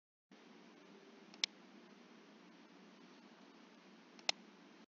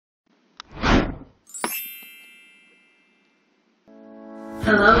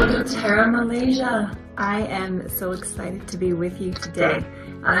Hello, doTERRA Malaysia. I am so excited to be with you today.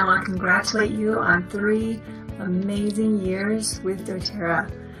 And I want to congratulate you on 3 amazing years with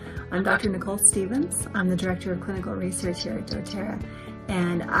doTERRA. I'm Dr. Nicole Stevens. I'm the Director of Clinical Research here at doTERRA.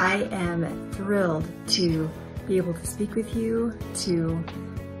 And I am thrilled to be able to speak with you, to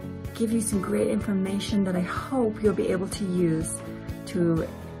give you some great information that I hope you'll be able to use to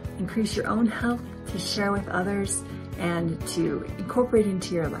increase your own health, to share with others, and to incorporate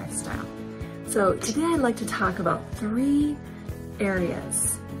into your lifestyle. So today I'd like to talk about 3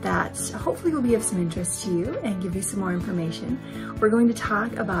 areas that hopefully will be of some interest to you and give you some more information. We're going to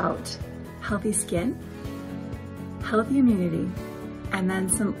talk about healthy skin, healthy immunity, and then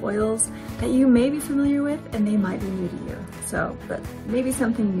some oils that you may be familiar with and they might be new to you. So, but maybe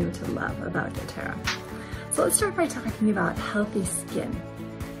something new to love about doTERRA. So let's start by talking about healthy skin.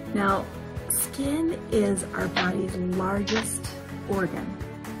 Now, skin is our body's largest organ,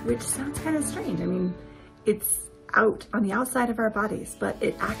 which sounds kind of strange. I mean, it's out on the outside of our bodies, but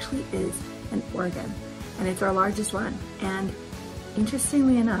it actually is an organ, and it's our largest one. And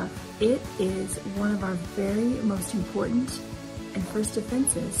interestingly enough, it is one of our very most important and first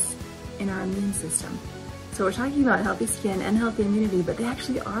defenses in our immune system. So we're talking about healthy skin and healthy immunity, but they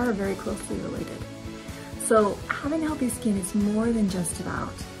actually are very closely related. So having healthy skin is more than just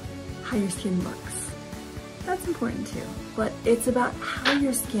about how your skin looks. That's important too, but it's about how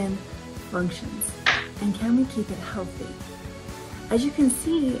your skin functions and can we keep it healthy. As you can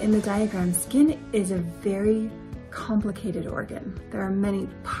see in the diagram, skin is a very complicated organ. There are many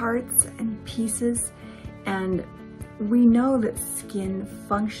parts and pieces, and we know that skin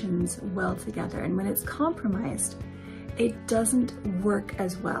functions well together, and when it's compromised, it doesn't work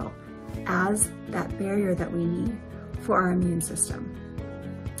as well as that barrier that we need for our immune system.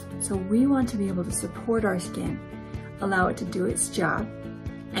 So we want to be able to support our skin, allow it to do its job,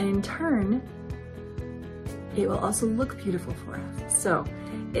 and in turn, it will also look beautiful for us. So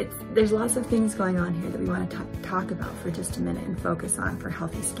there's lots of things going on here that we want to talk about for just a minute and focus on for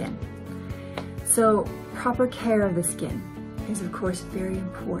healthy skin. So proper care of the skin is of course very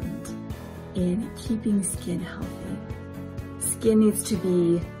important in keeping skin healthy. Skin needs to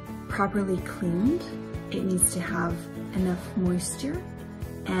be properly cleaned, it needs to have enough moisture,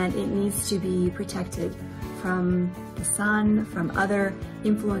 and it needs to be protected from the sun, from other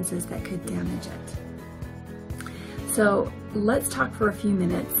influences that could damage it. So let's talk for a few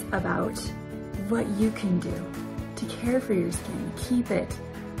minutes about what you can do to care for your skin, keep it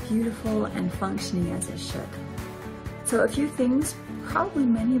beautiful and functioning as it should. So a few things, probably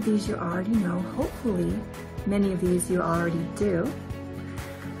many of these you already know, hopefully many of these you already do,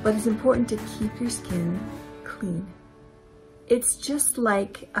 but it's important to keep your skin clean. It's just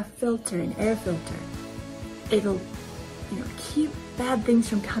like a filter, an air filter. It'll, keep bad things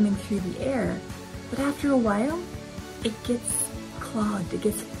from coming through the air, but after a while, it gets clogged, it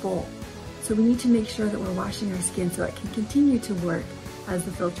gets full. So we need to make sure that we're washing our skin so it can continue to work as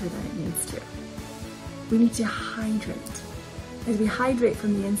the filter that it needs to. We need to hydrate. As we hydrate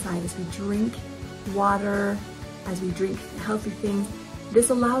from the inside, as we drink water, as we drink healthy things, this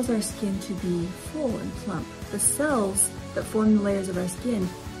allows our skin to be full and plump. The cells that form the layers of our skin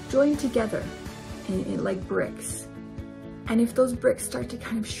join together like bricks. And if those bricks start to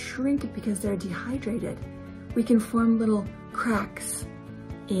kind of shrink because they're dehydrated, we can form little cracks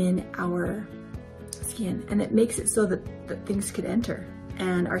in our skin, and it makes it so that things could enter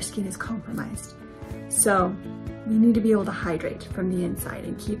and our skin is compromised. So we need to be able to hydrate from the inside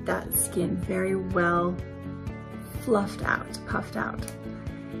and keep that skin very well fluffed out, puffed out.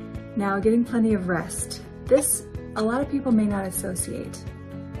 Now, getting plenty of rest. This, a lot of people may not associate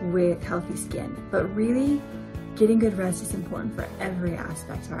with healthy skin, but really getting good rest is important for every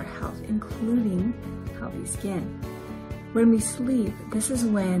aspect of our health, including healthy skin. When we sleep, this is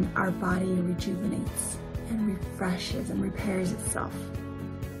when our body rejuvenates and refreshes and repairs itself.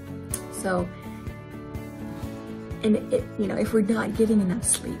 So, if we're not getting enough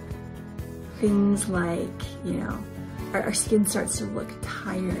sleep, things like, our skin starts to look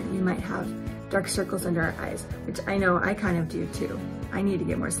tired. We might have dark circles under our eyes, which I know I kind of do too. I need to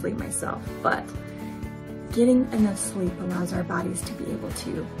get more sleep myself, but getting enough sleep allows our bodies to be able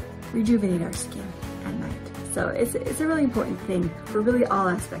to rejuvenate our skin at night. So it's a really important thing for really all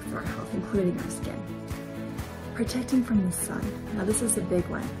aspects of our health, including our skin. Protecting from the sun. Now this is a big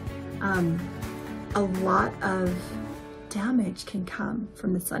one. A lot of damage can come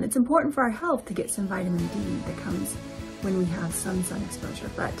from the sun. It's important for our health to get some vitamin D that comes when we have some sun exposure,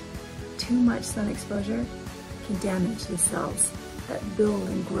 but too much sun exposure can damage the cells that build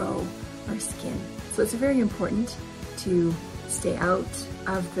and grow our skin. So it's very important to stay out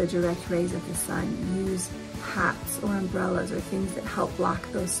of the direct rays of the sun. Use hats or umbrellas or things that help block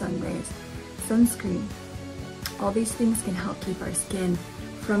those sun rays. Sunscreen. All these things can help keep our skin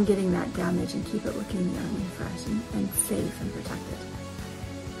from getting that damage and keep it looking young and fresh and safe and protected.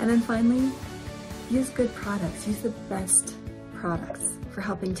 And then finally, use good products. Use the best products for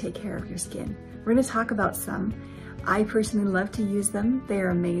helping take care of your skin. We're going to talk about some. I personally love to use them. They are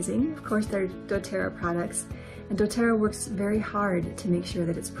amazing. Of course, they're doTERRA products, and doTERRA works very hard to make sure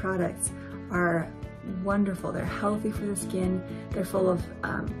that its products are wonderful. They're healthy for the skin. They're full of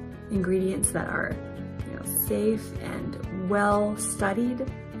ingredients that are safe and well studied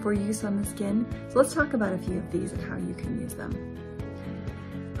for use on the skin. So let's talk about a few of these and how you can use them.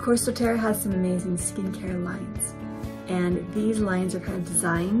 Of course, doTERRA has some amazing skincare lines, and these lines are kind of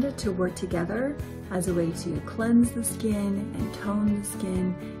designed to work together as a way to cleanse the skin and tone the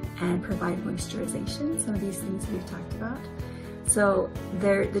skin and provide moisturization, some of these things we've talked about. So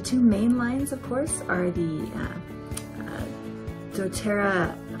the two main lines, of course, are the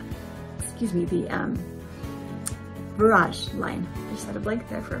doTERRA, the Virage line. I just had a blank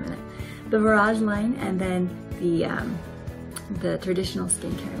there for a minute. The Virage line, and then the traditional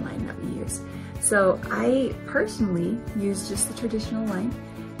skincare line that we use. So I personally use just the traditional line,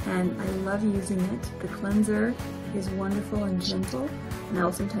 and I love using it. The cleanser is wonderful and gentle, and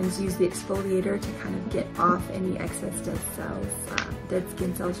I'll sometimes use the exfoliator to kind of get off any excess dead cells, dead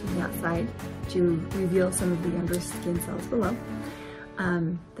skin cells from the outside to reveal some of the younger skin cells below.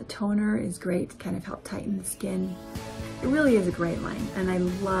 The toner is great to kind of help tighten the skin. It really is a great line, and I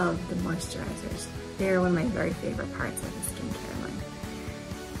love the moisturizers. They're one of my very favorite parts of the skincare line.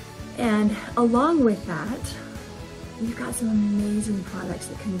 And along with that, we've got some amazing products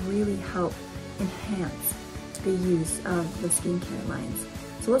that can really help enhance the use of the skincare lines.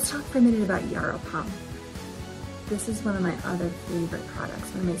 So let's talk for a minute about Yarrow Pom. This is one of my other favorite products,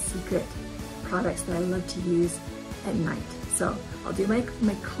 one of my secret products that I love to use at night. So I'll do my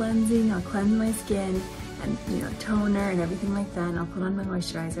cleansing, I'll cleanse my skin and toner and everything like that, and I'll put on my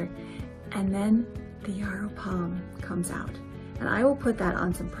moisturizer, and then the Yarrow Pom comes out. And I will put that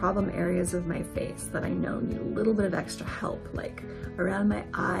on some problem areas of my face that I know need a little bit of extra help, like around my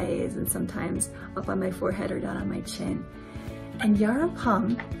eyes and sometimes up on my forehead or down on my chin. And Yarrow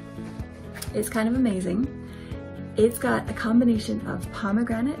Pom is kind of amazing. It's got a combination of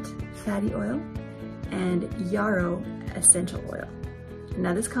pomegranate fatty oil and yarrow essential oil.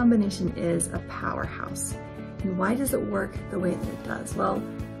 Now this combination is a powerhouse. And why does it work the way that it does? Well,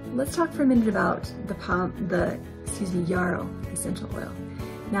 let's talk for a minute about the yarrow essential oil.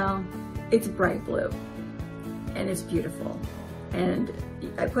 Now, it's bright blue and it's beautiful. And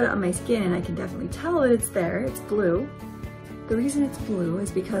I put it on my skin and I can definitely tell that it's there, it's blue. The reason it's blue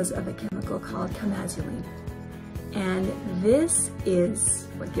is because of a chemical called camasulene. And this is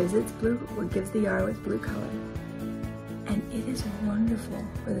what gives the yarrow its blue color. And it is wonderful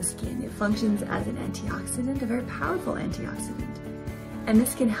for the skin. It functions as an antioxidant, a very powerful antioxidant. And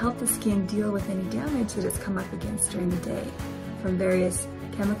this can help the skin deal with any damage that it's come up against during the day from various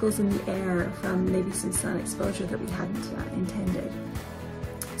chemicals in the air, from maybe some sun exposure that we hadn't intended.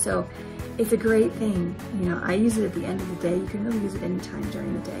 So it's a great thing. I use it at the end of the day. You can really use it anytime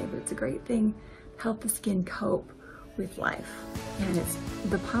during the day, but it's a great thing to help the skin cope with life. And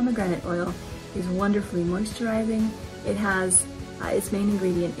the pomegranate oil is wonderfully moisturizing. It has, its main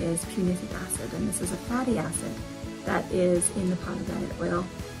ingredient is punicic acid, and this is a fatty acid that is in the pomegranate oil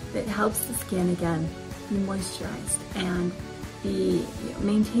that helps the skin, again, be moisturized and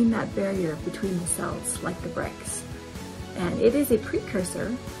maintain that barrier between the cells, like the bricks. And it is a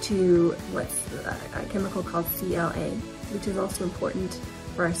precursor to what's a chemical called CLA, which is also important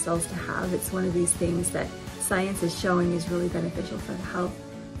for our cells to have. It's one of these things that science is showing is really beneficial for the health.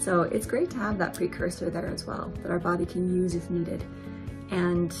 So it's great to have that precursor there as well, that our body can use if needed.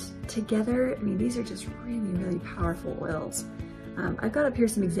 And together, these are just really, really powerful oils. I've got up here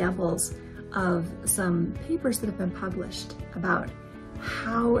some examples of some papers that have been published about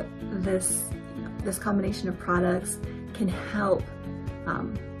how this combination of products can help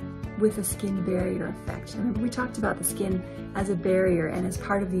with the skin barrier effect. And we talked about the skin as a barrier and as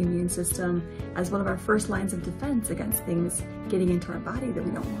part of the immune system, as one of our first lines of defense against things getting into our body that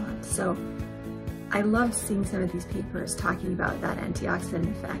we don't want. So I loved seeing some of these papers talking about that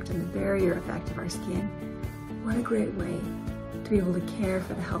antioxidant effect and the barrier effect of our skin. What a great way to be able to care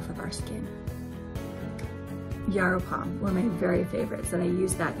for the health of our skin. Yarrow Pom, one of my very favorites, and I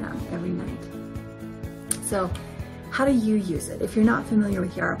use that now every night. So how do you use it? If you're not familiar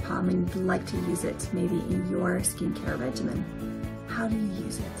with Yarrow Pom and you'd like to use it maybe in your skincare regimen, how do you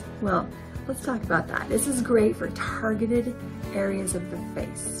use it? Well, let's talk about that. This is great for targeted areas of the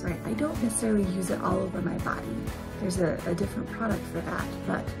face, right? I don't necessarily use it all over my body. There's a different product for that,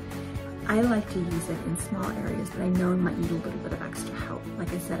 but I like to use it in small areas that I know might need a little bit of extra help.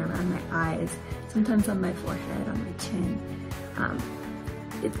 Like I said, around my eyes, sometimes on my forehead, on my chin.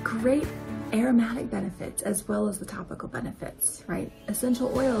 It's great aromatic benefits as well as the topical benefits, right?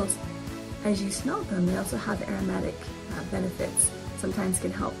 Essential oils, as you smell them, they also have aromatic benefits. Sometimes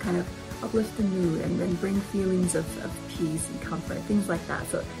can help kind of uplift the mood and then bring feelings of peace and comfort, things like that.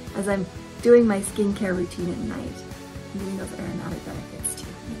 So as I'm doing my skincare routine at night, I'm getting those aromatic benefits too.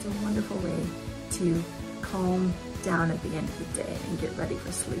 It's a wonderful way to calm down at the end of the day and get ready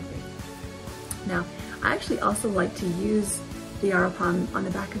for sleeping. Now, I actually also like to use the AroPalm on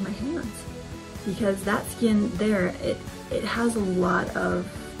the back of my hands because that skin there, it has a lot of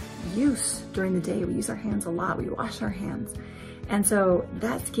use during the day. We use our hands a lot, we wash our hands. And so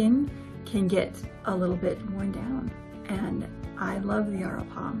that skin can get a little bit worn down. And I love the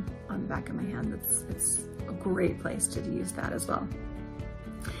AroPalm on the back of my hand. It's a great place to use that as well.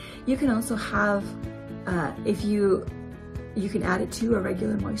 You can also have, if you can add it to a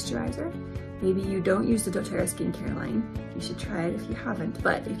regular moisturizer. Maybe you don't use the doTERRA skincare line. You should try it if you haven't.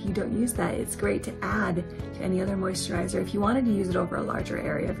 But if you don't use that, it's great to add to any other moisturizer. If you wanted to use it over a larger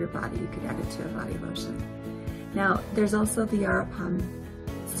area of your body, you could add it to a body lotion. Now, there's also the AroPalm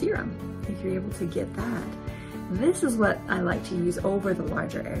serum, if you're able to get that. This is what I like to use over the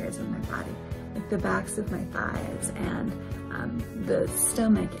larger areas of my body, like the backs of my thighs and the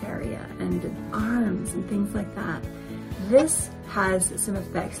stomach area and the arms and things like that. This has some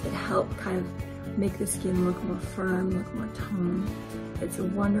effects that help kind of make the skin look more firm, look more toned. It's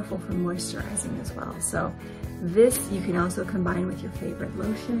wonderful for moisturizing as well. So this you can also combine with your favorite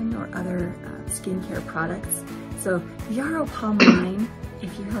lotion or other skincare products. So the AroPalm line,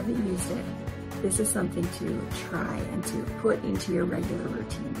 if you haven't used it, this is something to try and to put into your regular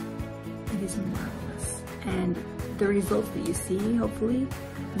routine. It is marvelous. And the results that you see, hopefully,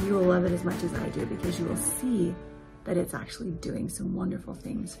 you will love it as much as I do because you will see that it's actually doing some wonderful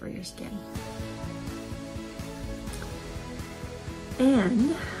things for your skin.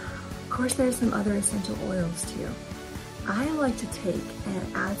 And of course there's some other essential oils too. I like to take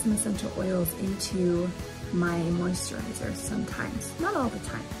and add some essential oils into my moisturizer sometimes, not all the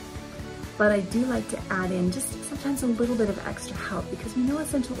time. But I do like to add in just sometimes a little bit of extra help because we know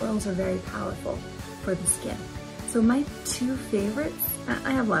essential oils are very powerful for the skin. So my two favorites, I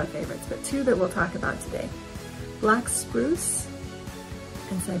have a lot of favorites, but two that we'll talk about today. Black spruce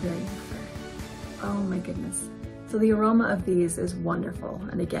and Siberian fir. Oh my goodness. So the aroma of these is wonderful.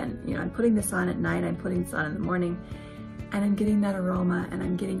 And again, you know, I'm putting this on at night, I'm putting this on in the morning, and I'm getting that aroma and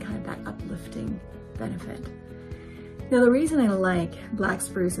I'm getting kind of that uplifting benefit. Now the reason I like black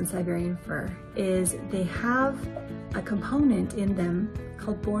spruce and Siberian fir is they have a component in them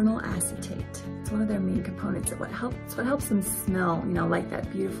called boronal acetate. It's one of their main components. It's what helps them smell, you know, like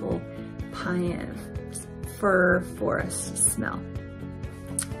that beautiful pine fir forest smell.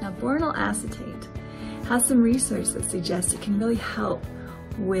 Now boronal acetate has some research that suggests it can really help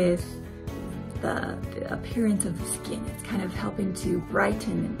with the appearance of the skin. It's kind of helping to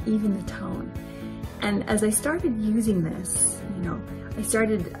brighten and even the tone. And as I started using this, you know,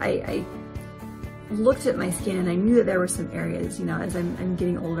 I looked at my skin and I knew that there were some areas, you know, as I'm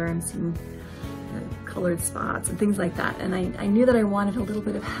getting older, I'm seeing colored spots and things like that. And I knew that I wanted a little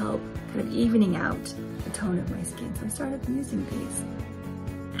bit of help kind of evening out the tone of my skin. So I started using these.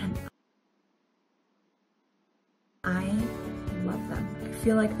 And I love them. I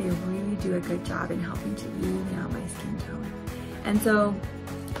feel like they really do a good job in helping to even out my skin tone. And so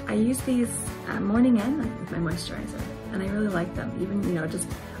I use these morning and night with my moisturizer, and I really like them. Even, you know, just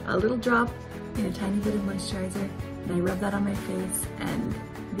a little drop in a tiny bit of moisturizer, and I rub that on my face, and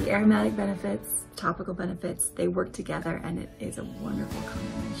the aromatic benefits, topical benefits, they work together, and it is a wonderful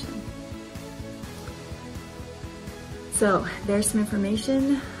combination. So there's some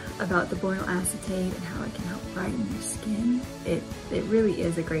information about the boronal acetate and how it can help brighten your skin. It really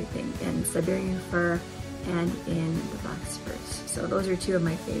is a great thing in Siberian fir and in the black spruce. So those are two of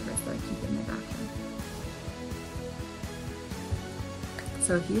my favorites that I keep in my bathroom.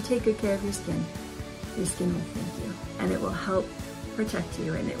 So if you take good care of your skin will thank you, and it will help protect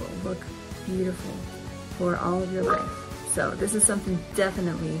you, and it will look beautiful for all of your life. So this is something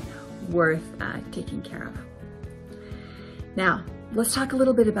definitely worth taking care of. Now, let's talk a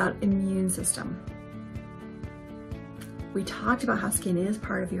little bit about immune system. We talked about how skin is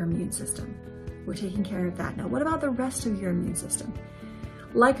part of your immune system. We're taking care of that. Now, what about the rest of your immune system?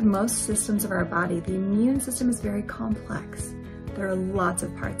 Like most systems of our body, the immune system is very complex. There are lots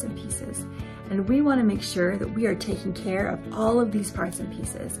of parts and pieces, and we want to make sure that we are taking care of all of these parts and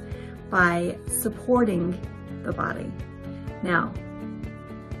pieces by supporting the body. Now,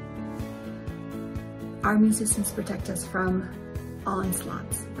 our immune systems protect us from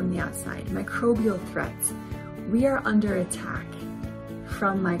onslaughts from the outside, microbial threats. We are under attack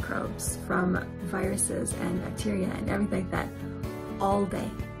from microbes, from viruses and bacteria and everything like that all day,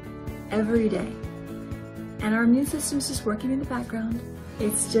 every day. And our immune system is just working in the background.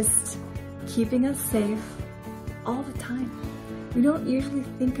 It's just keeping us safe all the time. We don't usually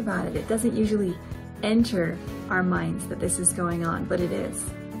think about it. It doesn't usually enter our minds that this is going on, but it is.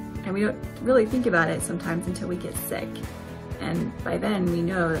 And we don't really think about it sometimes until we get sick. And by then we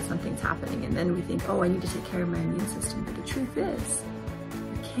know that something's happening, and then we think, oh, I need to take care of my immune system. But the truth is,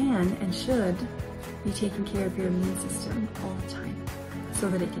 you can and should be taking care of your immune system all the time so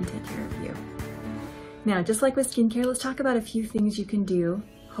that it can take care of you. Now, just like with skincare, let's talk about a few things you can do,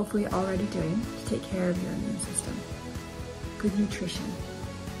 hopefully already doing, to take care of your immune system. Good nutrition,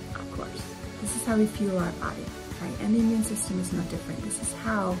 of course. This is how we fuel our body, right? And the immune system is no different. This is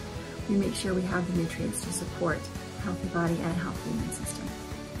how we make sure we have the nutrients to support a healthy body and a healthy immune system.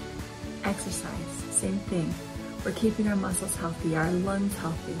 Exercise, same thing. We're keeping our muscles healthy, our lungs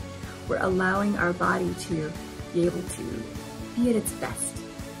healthy. We're allowing our body to be able to be at its best,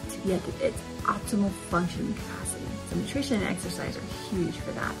 to be at its optimal functioning capacity. So nutrition and exercise are huge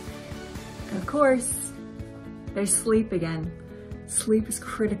for that. And of course, there's sleep again. Sleep is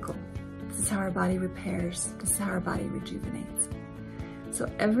critical. This is how our body repairs. This is how our body rejuvenates.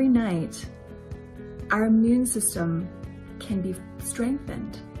 So every night, our immune system can be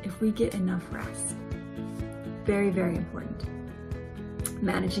strengthened if we get enough rest. Very, very important.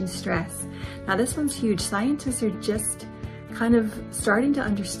 Managing stress. Now this one's huge. Scientists are just kind of starting to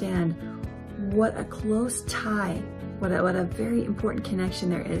understand what a close tie, what a very important connection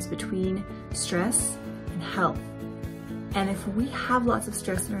there is between stress and health. And if we have lots of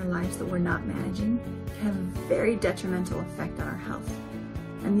stress in our lives that we're not managing, it can have a very detrimental effect on our health.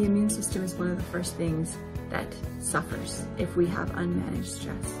 And the immune system is one of the first things that suffers if we have unmanaged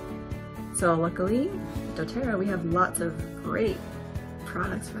stress. So luckily, at doTERRA, we have lots of great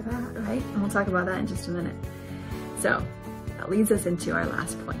products for that, right? And we'll talk about that in just a minute. So that leads us into our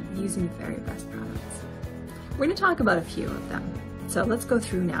last point, using the very best products. We're going to talk about a few of them. So let's go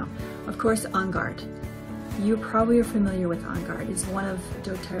through now. Of course, On Guard. You probably are familiar with On Guard. It's one of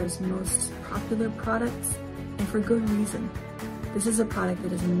doTERRA's most popular products, and for good reason. This is a product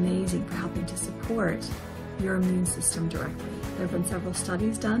that is amazing for helping to support your immune system directly. There have been several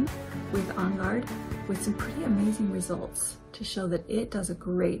studies done with On Guard with some pretty amazing results to show that it does a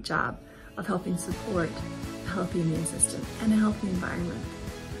great job of helping support a healthy immune system and a healthy environment.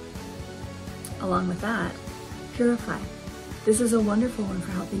 Along with that, Purify. This is a wonderful one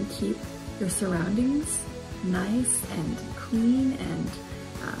for helping keep your surroundings nice and clean and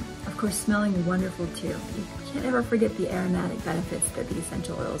of course smelling wonderful too. You can't ever forget the aromatic benefits that the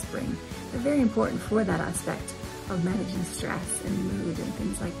essential oils bring. They're very important for that aspect of managing stress and mood and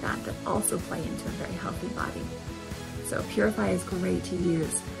things like that that also play into a very healthy body. So Purify is great to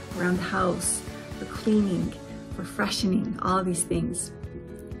use around the house, for cleaning, for freshening, all of these things.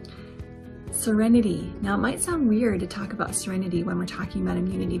 Serenity. Now it might sound weird to talk about Serenity when we're talking about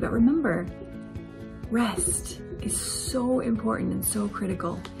immunity, but remember, rest is so important and so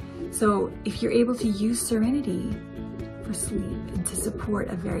critical. So if you're able to use Serenity for sleep and to support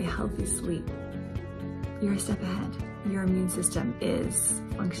a very healthy sleep, you're a step ahead. Your immune system is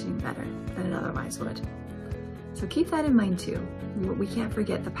functioning better than it otherwise would. So keep that in mind too. We can't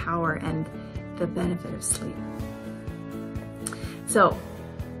forget the power and the benefit of sleep. So,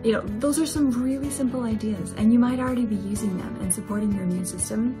 you know, those are some really simple ideas, and you might already be using them and supporting your immune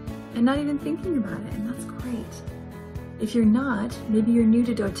system and not even thinking about it, and that's great. If you're not, maybe you're new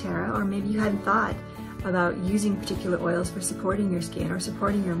to doTERRA, or maybe you hadn't thought about using particular oils for supporting your skin or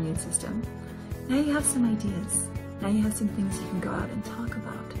supporting your immune system. Now you have some ideas. Now you have some things you can go out and talk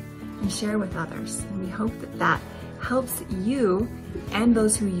about and share with others. And we hope that that helps you and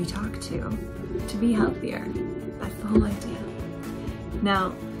those who you talk to be healthier. That's the whole idea.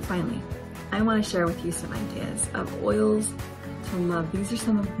 Now, finally, I want to share with you some ideas of oils to love. These are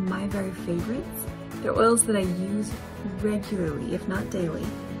some of my very favorites. They're oils that I use regularly, if not daily,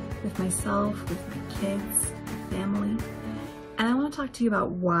 with myself, with my kids, my family. And I want to talk to you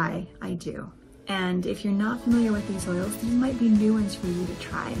about why I do. And if you're not familiar with these oils, these might be new ones for you to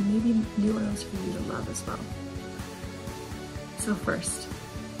try, and maybe new oils for you to love as well. So first,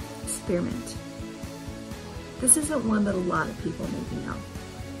 spearmint. This isn't one that a lot of people maybe know.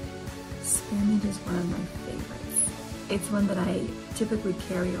 Spearmint is one of my favorites. It's one that I typically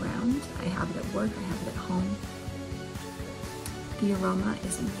carry around. I have it at work, I have it at home. The aroma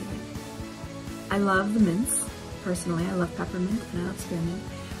is amazing. I love the mints, personally. I love peppermint and I love spearmint.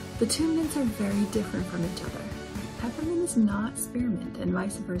 The two mints are very different from each other. Peppermint is not spearmint and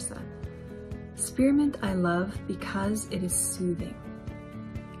vice versa. Spearmint I love because it is soothing.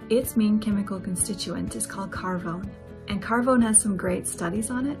 Its main chemical constituent is called carvone, and carvone has some great studies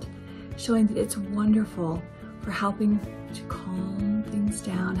on it, showing that it's wonderful for helping to calm things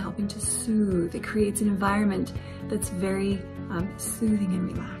down, helping to soothe. It creates an environment that's very soothing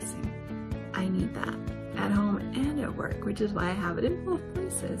and relaxing. I need that at home and at work, which is why I have it in both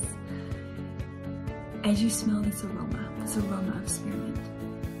places. As you smell this aroma of spearmint,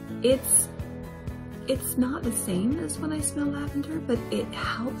 it's not the same as when I smell lavender, but it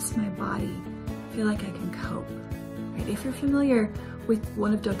helps my body feel like I can cope. Right? If you're familiar with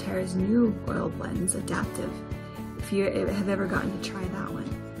one of doTERRA's new oil blends, Adaptive, if you have ever gotten to try that one,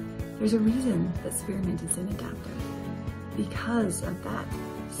 there's a reason that spearmint is in Adaptive, because of that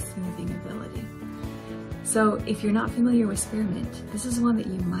soothing ability. So if you're not familiar with spearmint, this is one that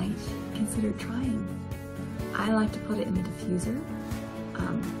you might consider trying. I like to put it in the diffuser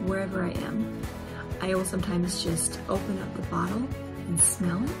wherever I am. I will sometimes just open up the bottle and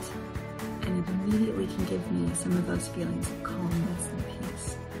smell it, and it immediately can give me some of those feelings of calmness and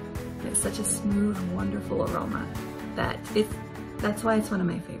peace. It's such a smooth, wonderful aroma that that's why it's one of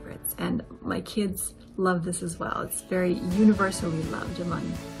my favorites. And my kids love this as well. It's very universally loved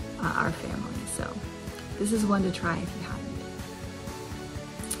among our family. So this is one to try if you haven't.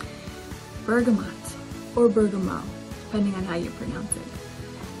 Bergamot, or bergamot, depending on how you pronounce it.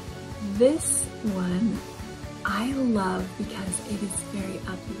 This one I love because it is very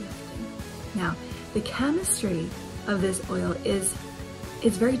uplifting. Now, the chemistry of this oil is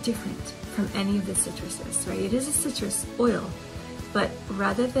very different from any of the citruses, right? It is a citrus oil, but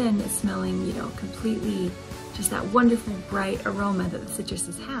rather than smelling, you know, completely just that wonderful bright aroma that the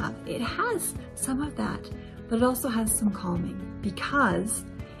citruses have, it has some of that, but it also has some calming because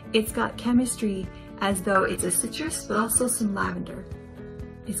it's got chemistry as though it's a citrus, but also some lavender.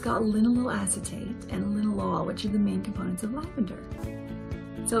 It's got linalool acetate and linalool, which are the main components of lavender.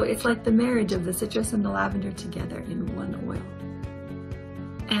 So it's like the marriage of the citrus and the lavender together in one oil.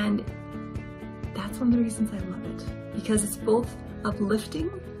 And that's one of the reasons I love it, because it's both uplifting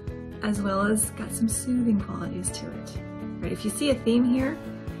as well as got some soothing qualities to it. Right? If you see a theme here,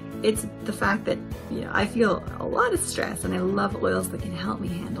 it's the fact that, you know, I feel a lot of stress and I love oils that can help me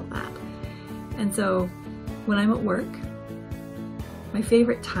handle that. And so when I'm at work, my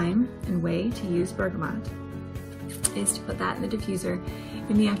favorite time and way to use bergamot is to put that in the diffuser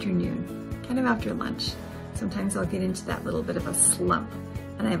in the afternoon, kind of after lunch. Sometimes I'll get into that little bit of a slump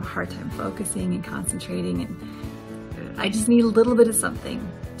and I have a hard time focusing and concentrating, and I just need a little bit of something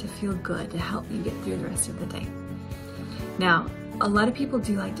to feel good to help me get through the rest of the day. Now, a lot of people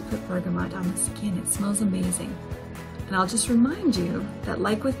do like to put bergamot on the skin. It smells amazing. And I'll just remind you that,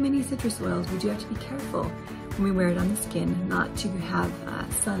 like with many citrus oils, we do have to be careful when we wear it on the skin not to have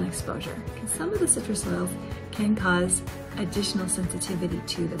sun exposure, because some of the citrus oils can cause additional sensitivity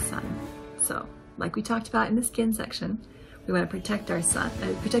to the sun. So, like we talked about in the skin section, we want to protect our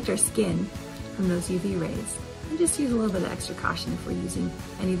skin from those UV rays, and just use a little bit of extra caution if we're using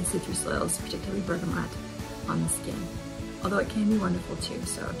any of the citrus oils, particularly bergamot, on the skin. Although it can be wonderful too,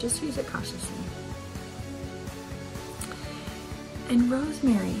 so just use it cautiously. And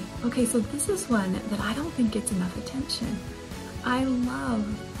rosemary. Okay, so this is one that I don't think gets enough attention. I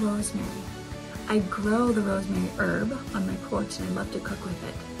love rosemary. I grow the rosemary herb on my porch and I love to cook with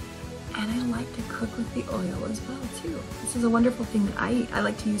it. And I like to cook with the oil as well too. This is a wonderful thing that I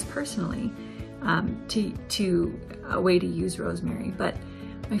like to use personally, a way to use rosemary. But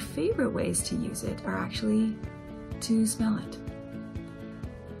my favorite ways to use it are actually to smell it.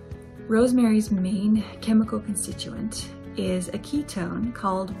 Rosemary's main chemical constituent is a ketone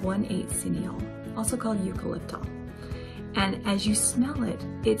called 1,8-cineol, also called eucalyptol. And as you smell it,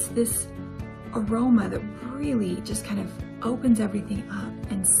 it's this aroma that really just kind of opens everything up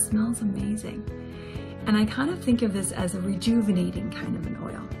and smells amazing. And I kind of think of this as a rejuvenating kind of an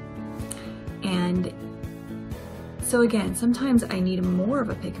oil. And so again, sometimes I need more of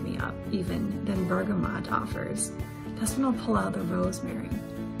a pick-me-up even than bergamot offers. That's when I'll pull out the rosemary.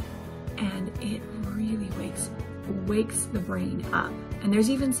 And it really wakes the brain up. And there's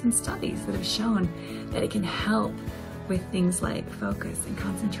even some studies that have shown that it can help with things like focus and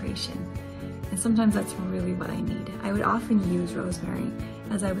concentration. And sometimes that's really what I need. I would often use rosemary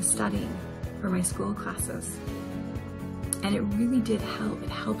as I was studying for my school classes. And it really did help. It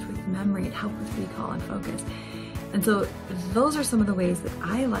helped with memory, it helped with recall and focus. And so those are some of the ways that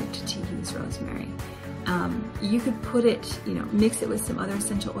I like to use rosemary. You could put it, mix it with some other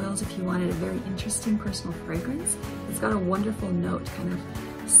essential oils if you wanted a very interesting personal fragrance. It's got a wonderful note, kind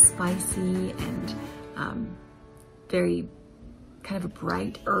of spicy and very kind of a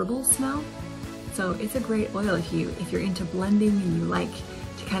bright herbal smell. So it's a great oil if you're into blending and you like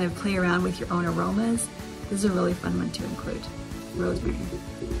to kind of play around with your own aromas. This is a really fun one to include, rosemary.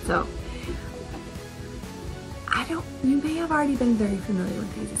 So you may have already been very familiar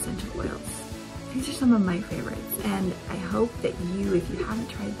with these essential oils. These are some of my favorites, and I hope that you, if you haven't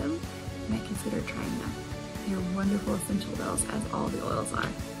tried them, you might consider trying them. They're wonderful essential oils, as all the oils are.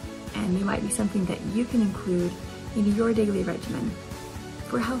 And they might be something that you can include into your daily regimen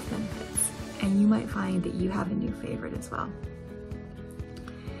for health benefits. And you might find that you have a new favorite as well.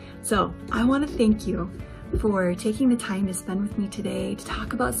 So I want to thank you for taking the time to spend with me today to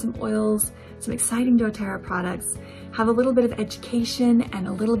talk about some oils, some exciting doTERRA products, have a little bit of education and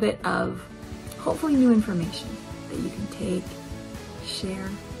a little bit of hopefully new information that you can take, share.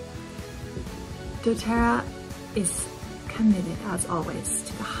 doTERRA is committed, as always,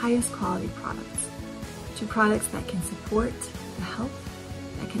 to the highest quality products, to products that can support the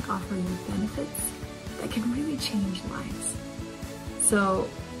health, that can offer you benefits, that can really change lives. So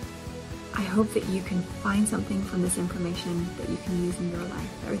I hope that you can find something from this information that you can use in your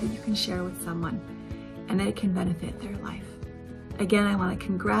life, or that you can share with someone, and that it can benefit their life. Again, I want to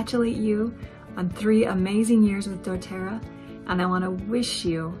congratulate you on 3 amazing years with doTERRA, and I want to wish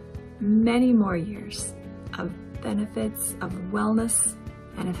you many more years of benefits, of wellness,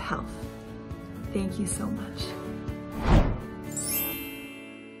 and of health. Thank you so much.